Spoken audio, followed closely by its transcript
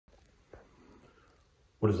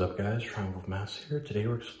What is up, guys? Triangle of Mass here. Today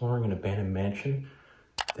we're exploring an abandoned mansion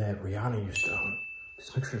that Rihanna used to own.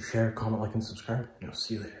 Just make sure to share, comment, like, and subscribe, and I'll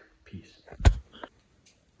see you later. Peace.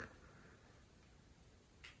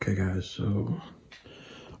 Okay, guys, so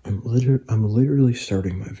I'm literally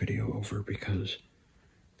starting my video over because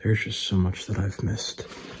there's just so much that I've missed.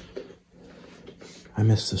 I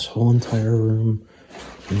missed this whole entire room.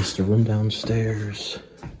 I missed the room downstairs.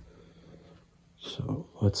 So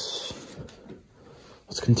let's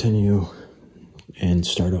continue and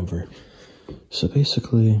start over. So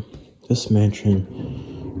basically, this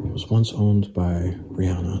mansion was once owned by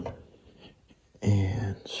Rihanna,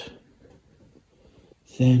 and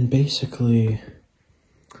then basically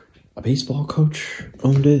a baseball coach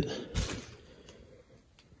owned it,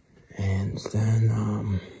 and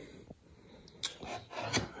then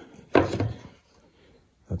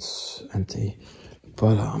that's empty.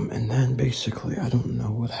 But and then basically I don't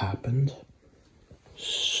know what happened.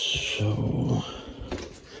 So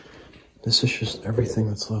this is just everything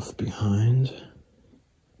that's left behind. There's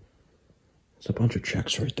a bunch of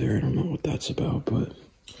checks right there. I don't know what that's about, but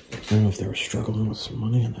I don't know if they were struggling with some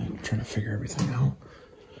money and they were trying to figure everything out.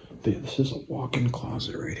 But yeah, this is a walk-in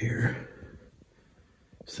closet right here.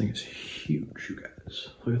 This thing is huge, you guys.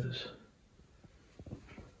 Look at this.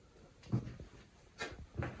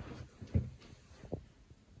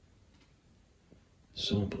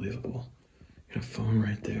 So unbelievable. You have a phone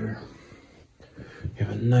right there. You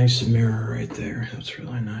have a nice mirror right there. That's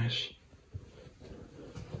really nice.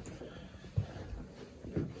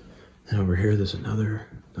 And over here, there's another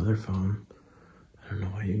phone. I don't know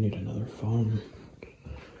why you need another phone.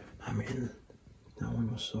 I mean, that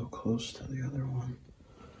one was so close to the other one.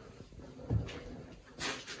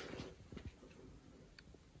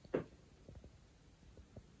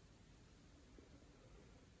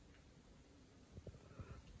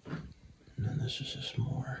 And then this is just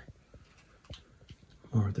more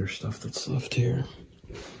of their stuff that's left here.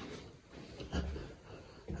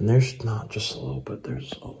 And there's not just a little bit,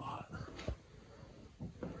 there's a lot.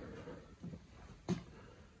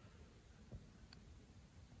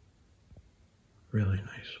 Really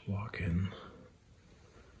nice walk-in.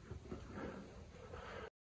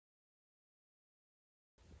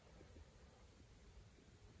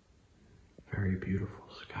 Very beautiful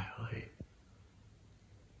skylight.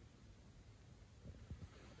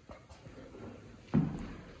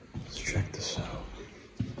 Let's check this out.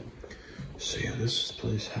 So yeah, this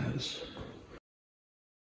place has,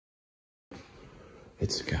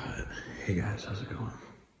 it's got, hey guys, how's it going?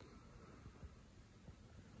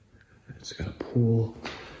 It's got a pool.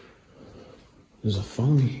 There's a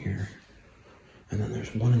phone here. And then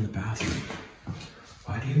there's one in the bathroom.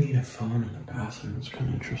 Why do you need a phone in the bathroom? It's kind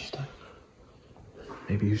of interesting.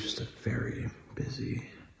 Maybe he's just a very busy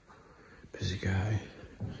guy.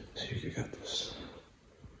 So you got this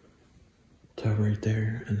tub right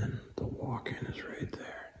there, and then the walk-in is right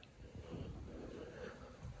there.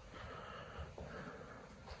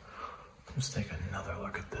 Let's take another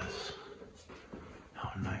look at this.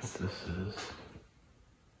 How nice this is.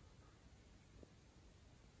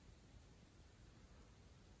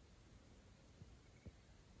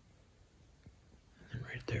 And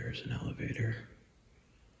right there is an elevator.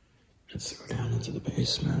 Let's go down into the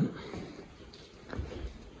basement.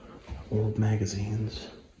 Old magazines.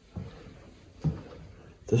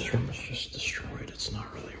 This room is just destroyed. It's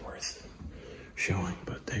not really worth showing,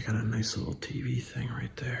 but they got a nice little TV thing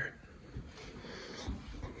right there.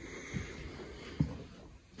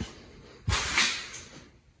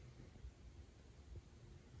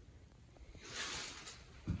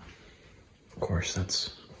 Of course,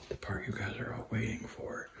 that's the part you guys are all waiting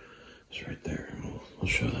for. It's right there, and we'll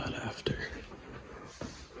show that after.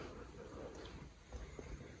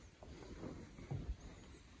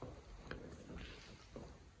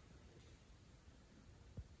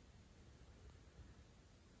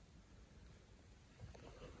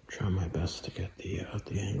 Trying my best to get the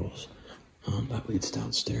angles. That leads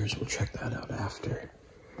downstairs. We'll check that out after.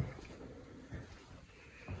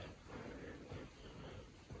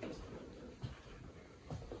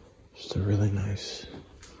 Just a really nice,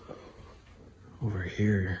 over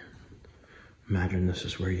here, imagine this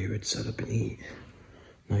is where you would set up and eat.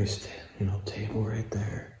 Nice, table right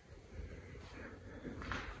there.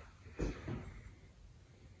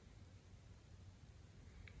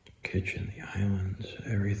 Kitchen, the islands,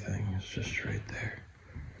 everything is just right there.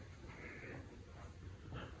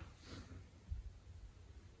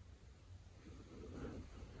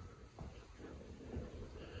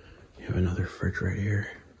 You have another fridge right here.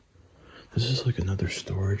 This is like another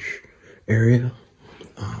storage area.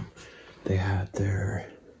 They had their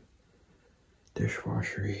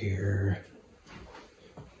Dishwasher here.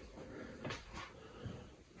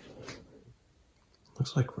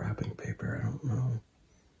 Looks like wrapping paper, I don't know.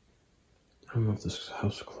 I don't know if this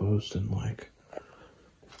house closed in like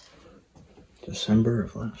December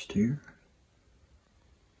of last year.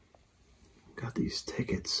 Got these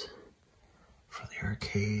tickets for the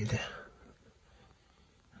arcade.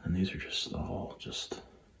 And these are just all just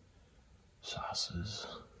sauces.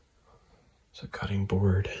 It's a cutting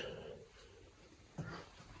board.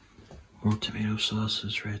 More tomato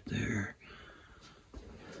sauces right there.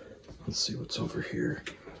 Let's see what's over here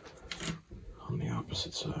on the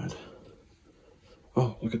opposite side.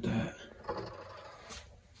 Oh, look at that.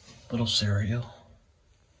 Little cereal.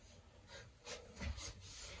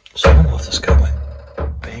 So I don't know if this guy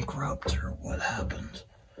went bankrupt or what happened,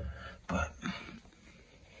 but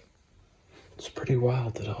it's pretty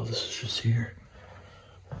wild that all this is just here.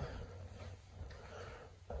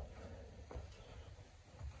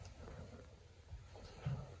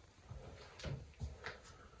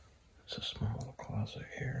 It's a small little closet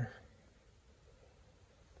here.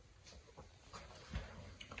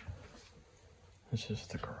 This is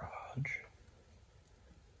the garage.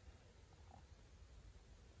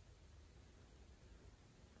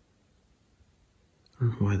 I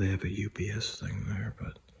don't know why they have a UPS thing there,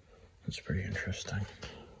 but it's pretty interesting.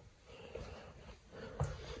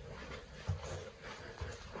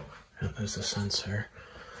 And there's the sensor.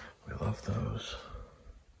 We love those.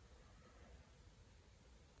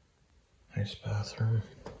 Nice bathroom.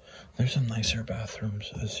 There's some nicer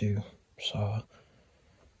bathrooms, as you saw.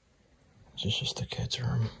 This is just the kids'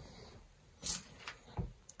 room.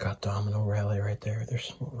 Got domino rally right there. There's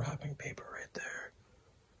some more wrapping paper right there.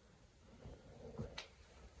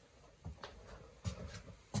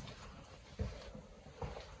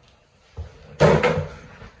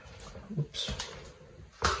 Oops.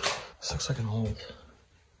 This looks like an old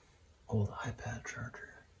iPad charger.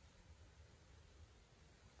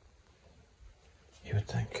 You would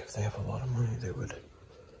think if they have a lot of money, they would,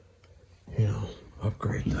 you know,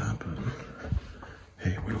 upgrade that, but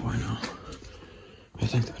hey, what do I know? I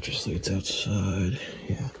think that just leads outside,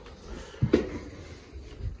 yeah.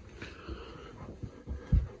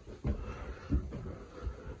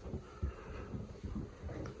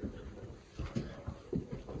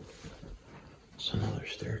 It's another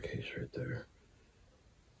staircase right there.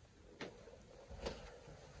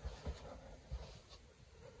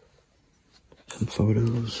 Some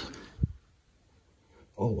photos.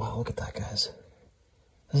 Oh wow, look at that, guys.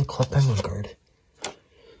 There's a Club Penguin card.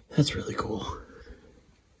 That's really cool.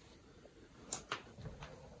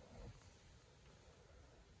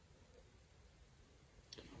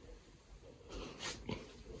 I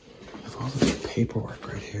have all the paperwork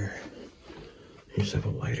right here. You just have a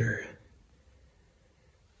lighter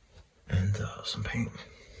and some paint.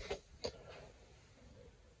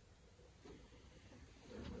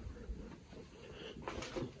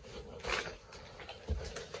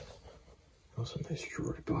 That was a nice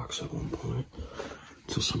jewelry box at one point,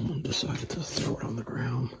 until someone decided to throw it on the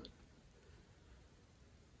ground.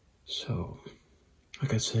 So,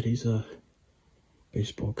 like I said, he's a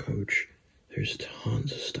baseball coach. There's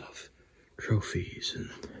tons of stuff, trophies,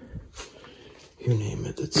 and you name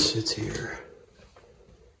it that sits here.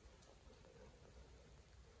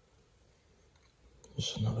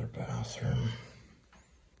 There's another bathroom.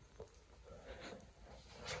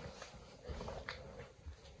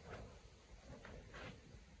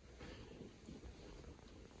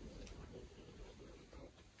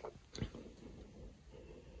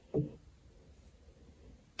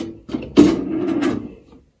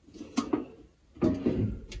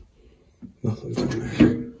 Nothing's in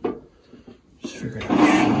there. Just figured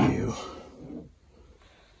I'd show you.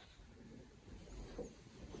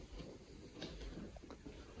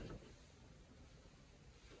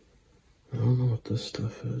 I don't know what this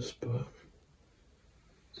stuff is, but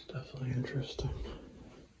it's definitely interesting.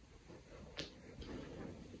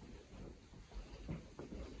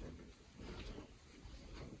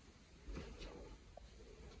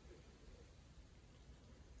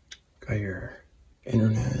 Got your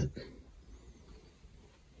internet.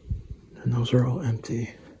 And those are all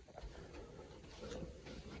empty.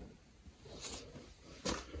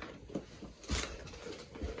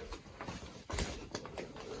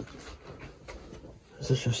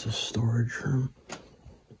 This is just a storage room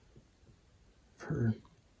for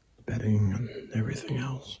bedding and everything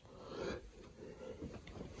else.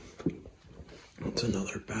 It's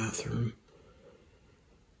another bathroom.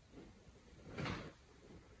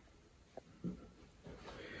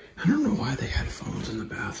 I don't know why they had phones in the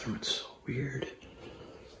bathroom. It's so weird.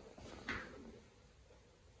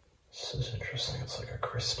 This is interesting. It's like a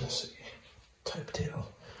Christmassy type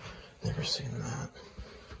deal. Never seen that.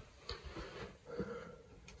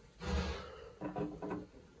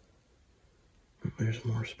 There's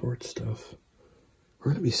more sports stuff.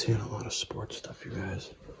 We're gonna be seeing a lot of sports stuff, you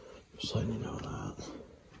guys. Just letting you know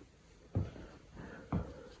that.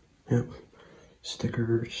 Yep.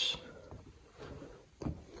 Stickers.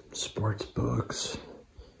 Sports books.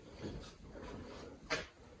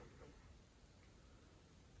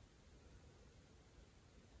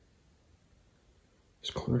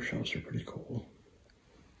 These corner shelves are pretty cool.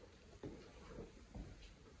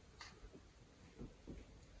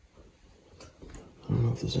 I don't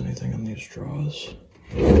know if there's anything in these drawers.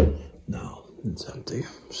 No, it's empty.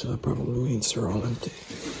 So that probably means they're all empty.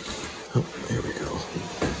 Oh, here we go.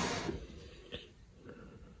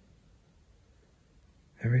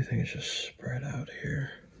 Everything is just spread out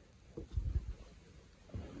here.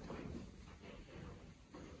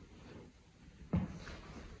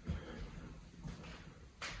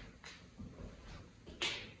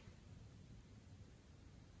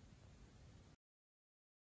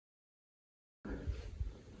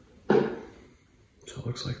 So it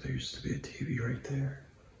looks like there used to be a TV right there,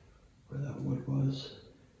 where that wood was.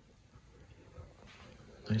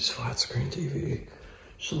 Nice flat screen TV.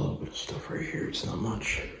 Just a little bit of stuff right here, it's not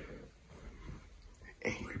much.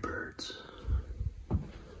 Angry Birds.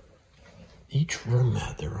 Each room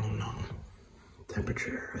had their own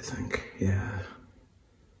temperature, I think. Yeah.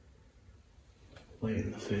 Light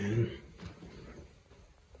in the fan.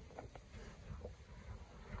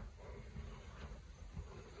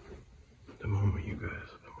 The moment you guys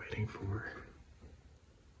have been waiting for.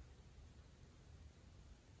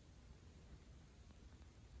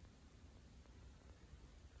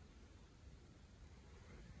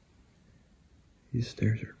 These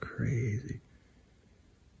stairs are crazy.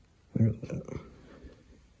 Look at that.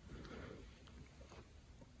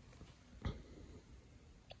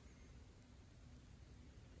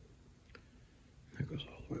 That goes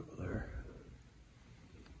all the way over there.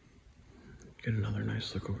 Get another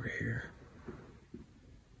nice look over here.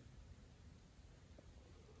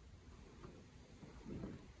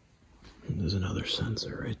 And there's another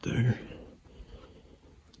sensor right there.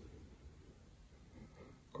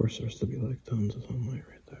 Of course, there's to be like tons of sunlight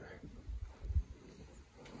right there.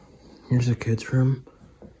 Here's a kid's room.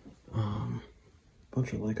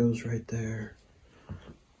 Bunch of Legos right there.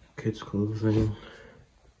 Kids' clothing.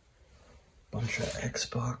 Bunch of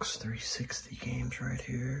Xbox 360 games right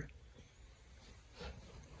here.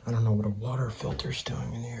 I don't know what a water filter's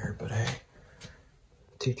doing in here, but hey,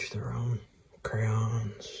 teach their own.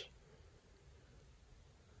 Crayons.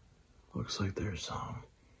 Looks like there's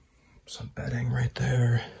some bedding right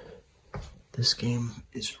there. This game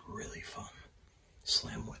is really fun.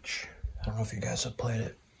 Slamwich. I don't know if you guys have played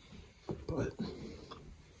it, but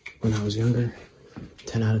when I was younger,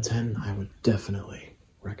 10 out of 10, I would definitely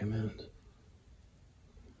recommend.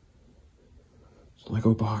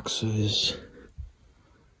 Lego boxes,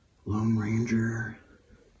 Lone Ranger.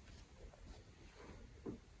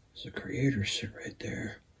 There's a creator sit right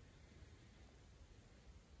there.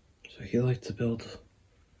 So he liked to build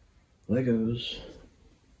Legos.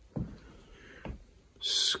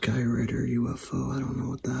 Skyrider UFO, I don't know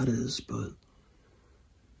what that is, but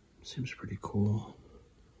seems pretty cool.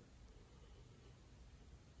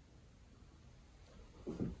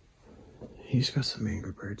 He's got some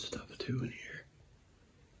Angry Bird stuff too in here.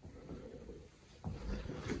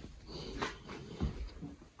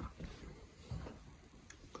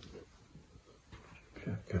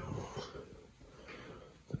 Check out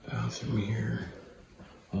the bathroom here.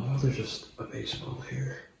 Oh, there's just a baseball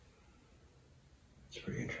here. It's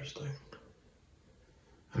pretty interesting.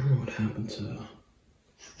 I don't know what happened to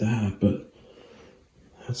that, but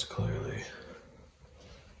that's clearly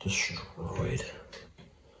destroyed.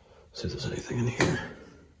 See if there's anything in here.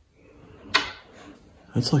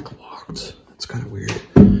 That's like locked. It's kind of weird.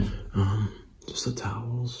 Just the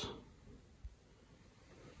towels.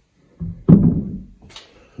 And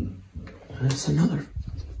there's another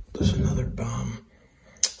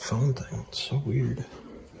phone thing. It's so weird.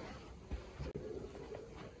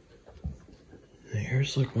 And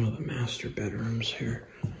here's like one of the master bedrooms here.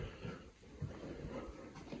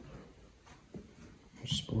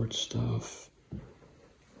 Sports stuff.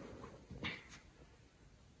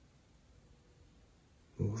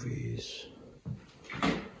 Movies.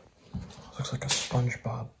 Looks like a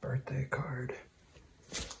SpongeBob birthday card.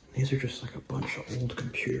 These are just like a bunch of old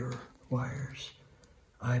computer wires.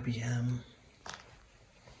 IBM.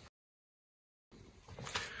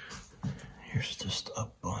 Here's just a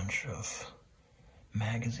bunch of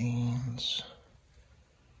magazines.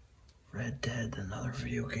 Red Dead, another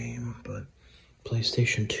video game, but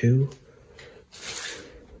PlayStation 2.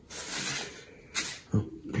 Oh,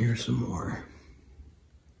 here's some more.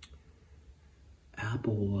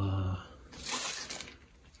 Apple,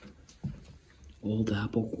 old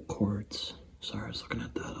Apple cords. Sorry, I was looking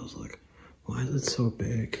at that. I was like, why is it so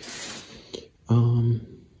big?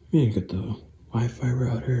 Yeah, you got the Wi-Fi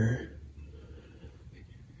router.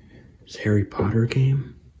 It's Harry Potter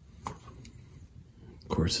game. Of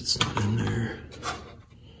course, it's not in there.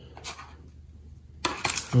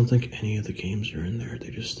 I don't think any of the games are in there. They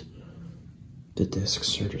just, the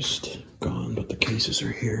discs are just gone, but the cases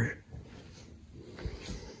are here.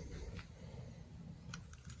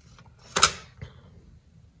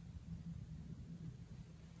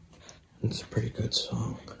 It's a pretty good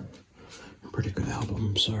song. A pretty good album,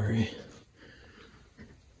 I'm sorry.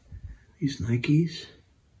 These Nikes,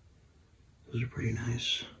 those are pretty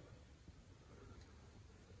nice.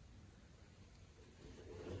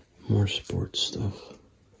 More sports stuff.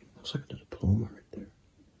 Looks like a diploma right there.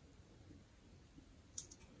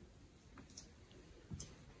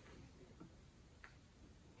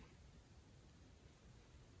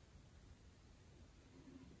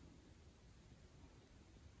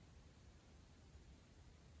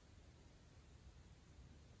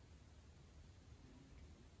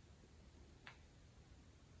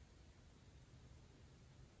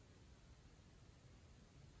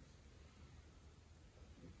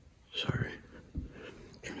 Sorry, I'm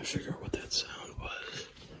trying to figure out what that sound was.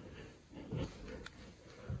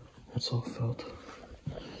 That's all felt.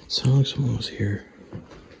 It sounded like someone was here.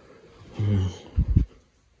 I don't know.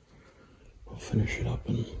 I'll finish it up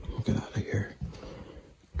and we'll get out of here.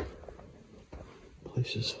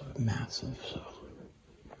 Place is massive, so.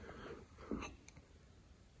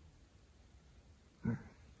 Alright.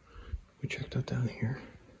 We checked out down here.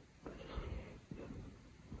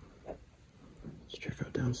 Let's check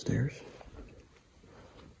out downstairs.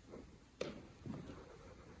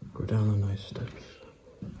 Go down the nice steps.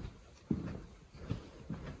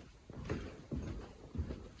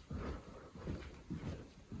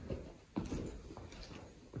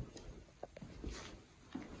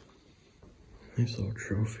 Nice little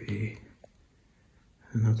trophy.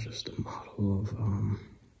 And that's just a model of,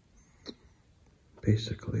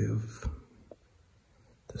 basically of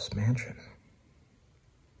this mansion.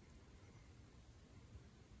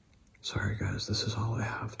 Sorry guys, this is all I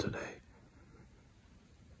have today.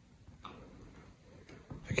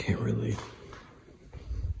 I can't really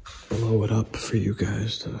blow it up for you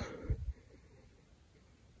guys to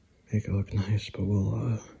make it look nice, but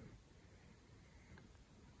we'll,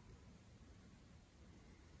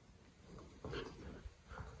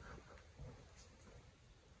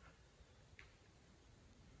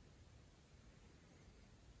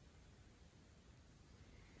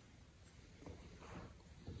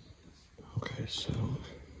 okay, so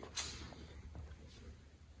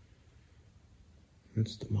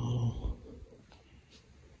that's the model.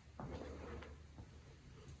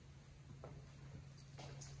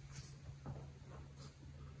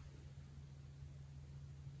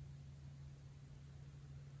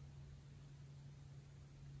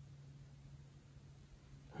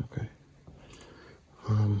 Okay.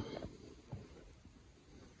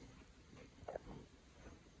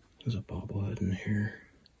 There's a bobblehead in here.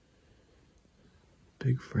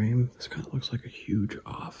 Big frame. This kind of looks like a huge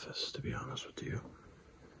office, to be honest with you.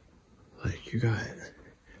 Like, you got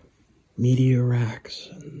media racks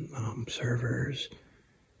and servers,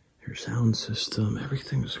 your sound system,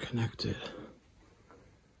 everything's connected.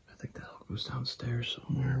 I think that all goes downstairs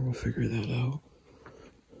somewhere. We'll figure that out.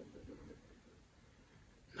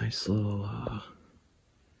 Nice little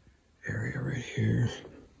area right here.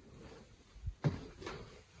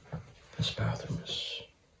 This bathroom is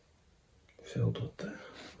filled with the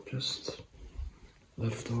just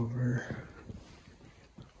leftover.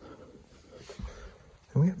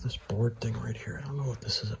 And we have this board thing right here. I don't know what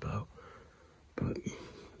this is about, but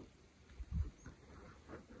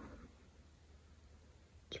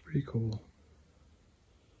it's pretty cool.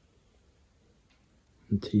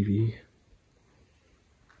 And TV.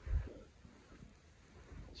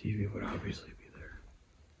 TV would obviously be there.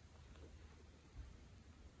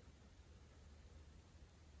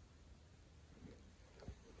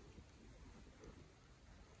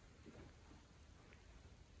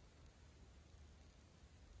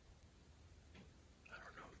 I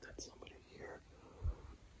don't know if that's somebody here.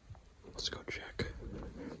 Let's go check.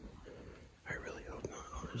 I really hope not.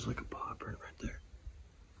 Oh, there's like a paw print right there.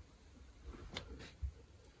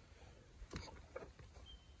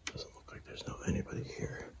 Doesn't look like there's anybody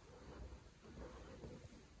here.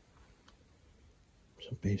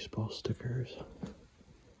 baseball stickers.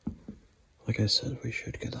 Like I said, we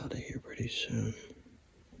should get out of here pretty soon.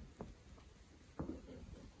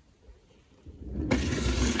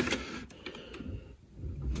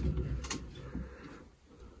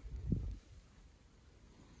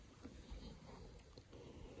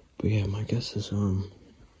 But yeah, my guess is, he was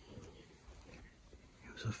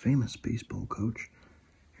a famous baseball coach.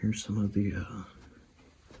 Here's some of the,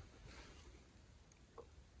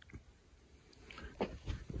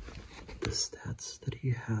 stats that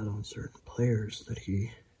he had on certain players that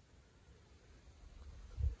he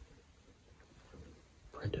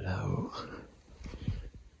printed out.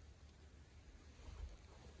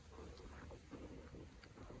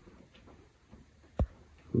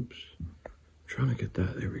 Oops. Trying to get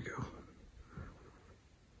that. There we go.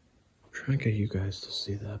 Trying to get you guys to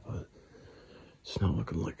see that, but it's not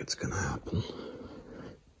looking like it's gonna happen.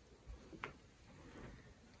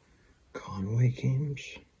 Conway games.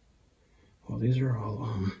 Well, these are all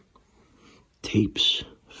tapes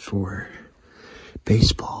for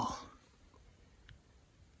baseball.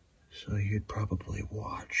 So you'd probably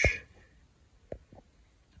watch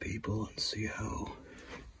people and see how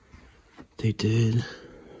they did. A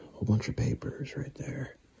whole bunch of papers right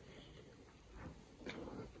there.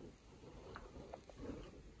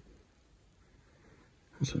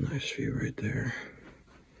 That's a nice view right there.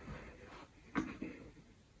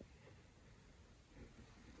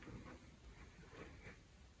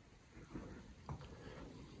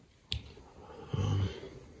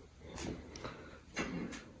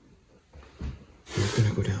 We're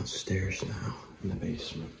gonna go downstairs now in the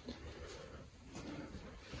basement.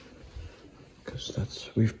 Because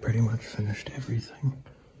we've pretty much finished everything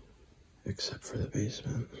except for the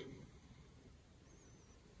basement.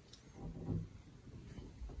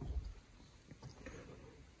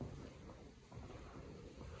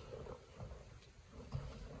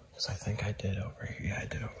 Because I think I did over here. Yeah, I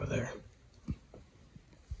did over there.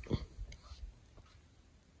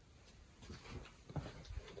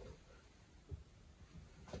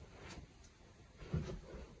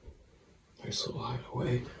 Nice little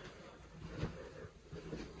hideaway.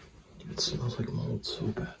 It smells like mold so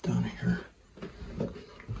bad down here. I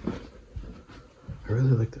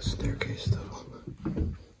really like the staircase though.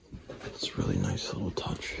 It's a really nice little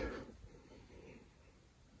touch.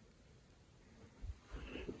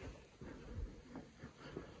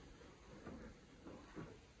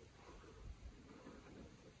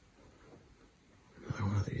 Another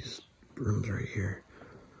one of these rooms right here.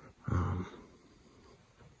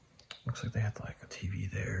 Looks like they had like a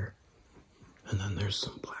TV there. And then there's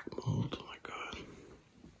some black mold. Oh my god.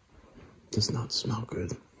 Does not smell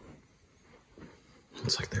good.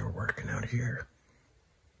 Looks like they were working out here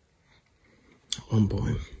at one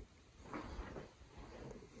point.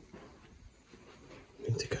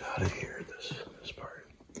 Need to get out of here, this part.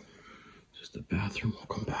 Just the bathroom, we'll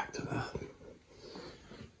come back to that.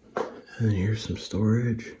 And then here's some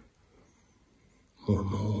storage. More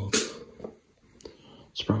mold.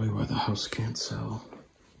 It's probably why the house can't sell.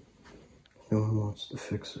 No one wants to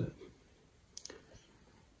fix it.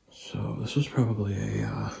 So this was probably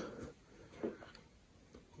a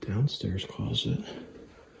downstairs closet.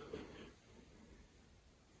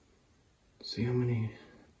 See how many,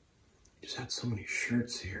 just had so many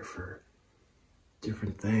shirts here for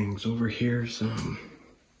different things. Over here's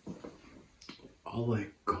all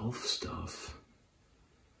like golf stuff,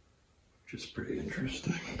 which is pretty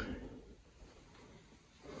interesting.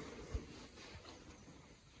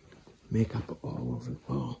 Makeup all over.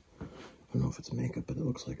 Well, I don't know if it's makeup, but it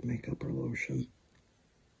looks like makeup or lotion.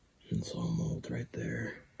 And it's all mold right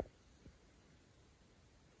there.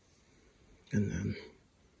 And then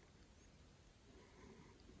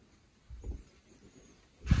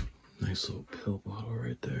nice little pill bottle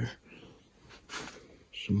right there.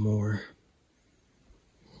 Some more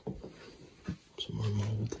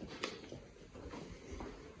mold.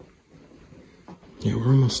 Yeah, we're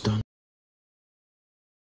almost done.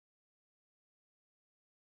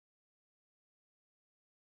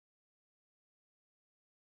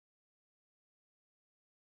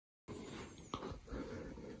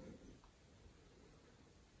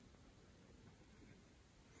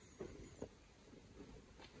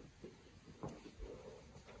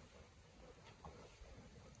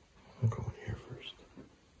 I'm going here first.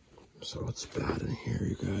 So it's bad in here,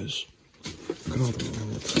 you guys. Look at all the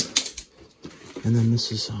mold. And then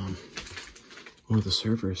this is one of the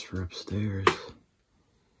servers for upstairs.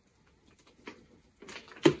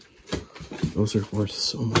 Those are worth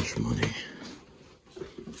so much money.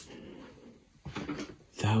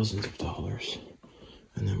 Thousands of dollars.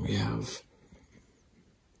 And then we have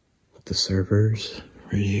the servers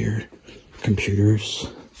right here. Computers.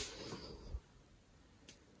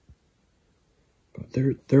 But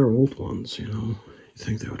they're old ones, you know. You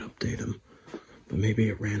think they would update them. But maybe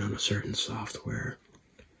it ran on a certain software.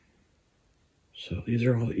 So these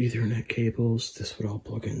are all Ethernet cables. This would all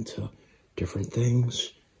plug into different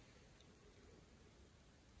things.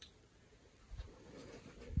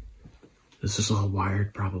 This is all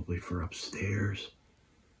wired probably for upstairs.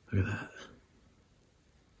 Look at that.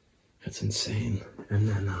 That's insane. And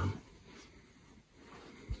then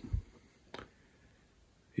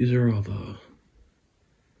these are all the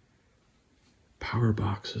power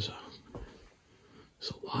boxes.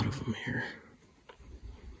 There's a lot of them here.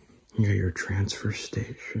 You got your transfer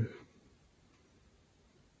station.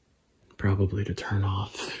 Probably to turn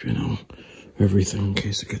off, you know, everything in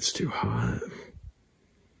case it gets too hot.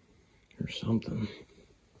 Or something.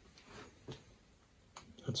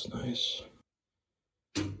 That's nice.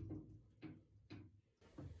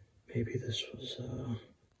 Maybe this was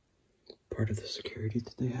part of the security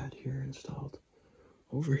that they had here installed.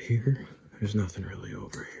 Over here, there's nothing really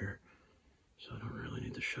over here. So I don't really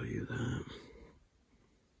need to show you that.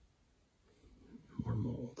 More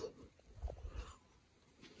mold.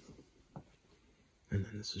 And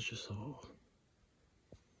then this is just all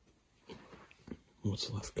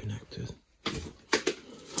what's left connected.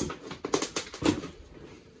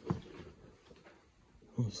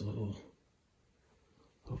 There's a little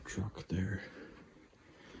truck there.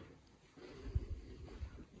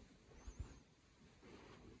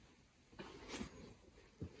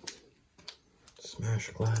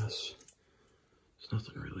 Smashed glass. There's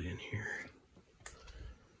nothing really in here.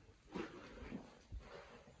 And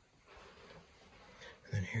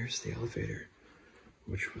then here's the elevator,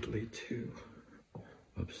 which would lead to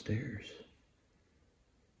upstairs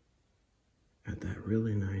at that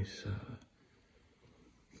really nice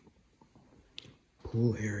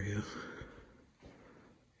pool area.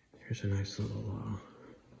 Here's a nice little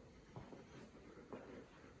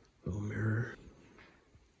mirror.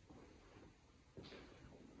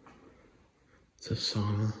 It's a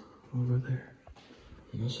sauna over there.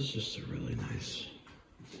 And this is just a really nice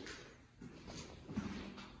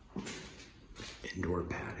indoor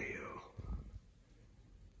patio.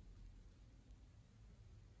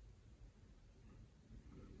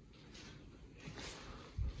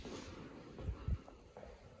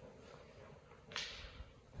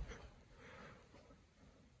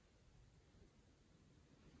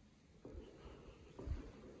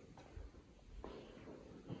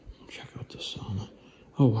 Check out the sauna.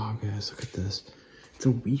 Oh wow, guys, look at this. It's a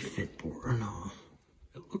Wii Fit board. No,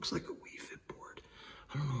 it looks like a Wii Fit board.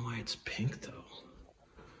 I don't know why it's pink though.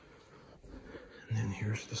 And then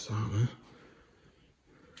here's the sauna.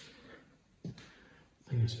 I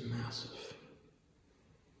think it's massive.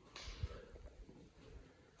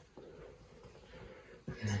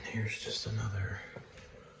 And then here's just another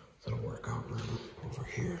little workout room over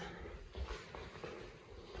here.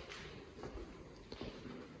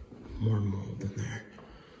 More mold in there.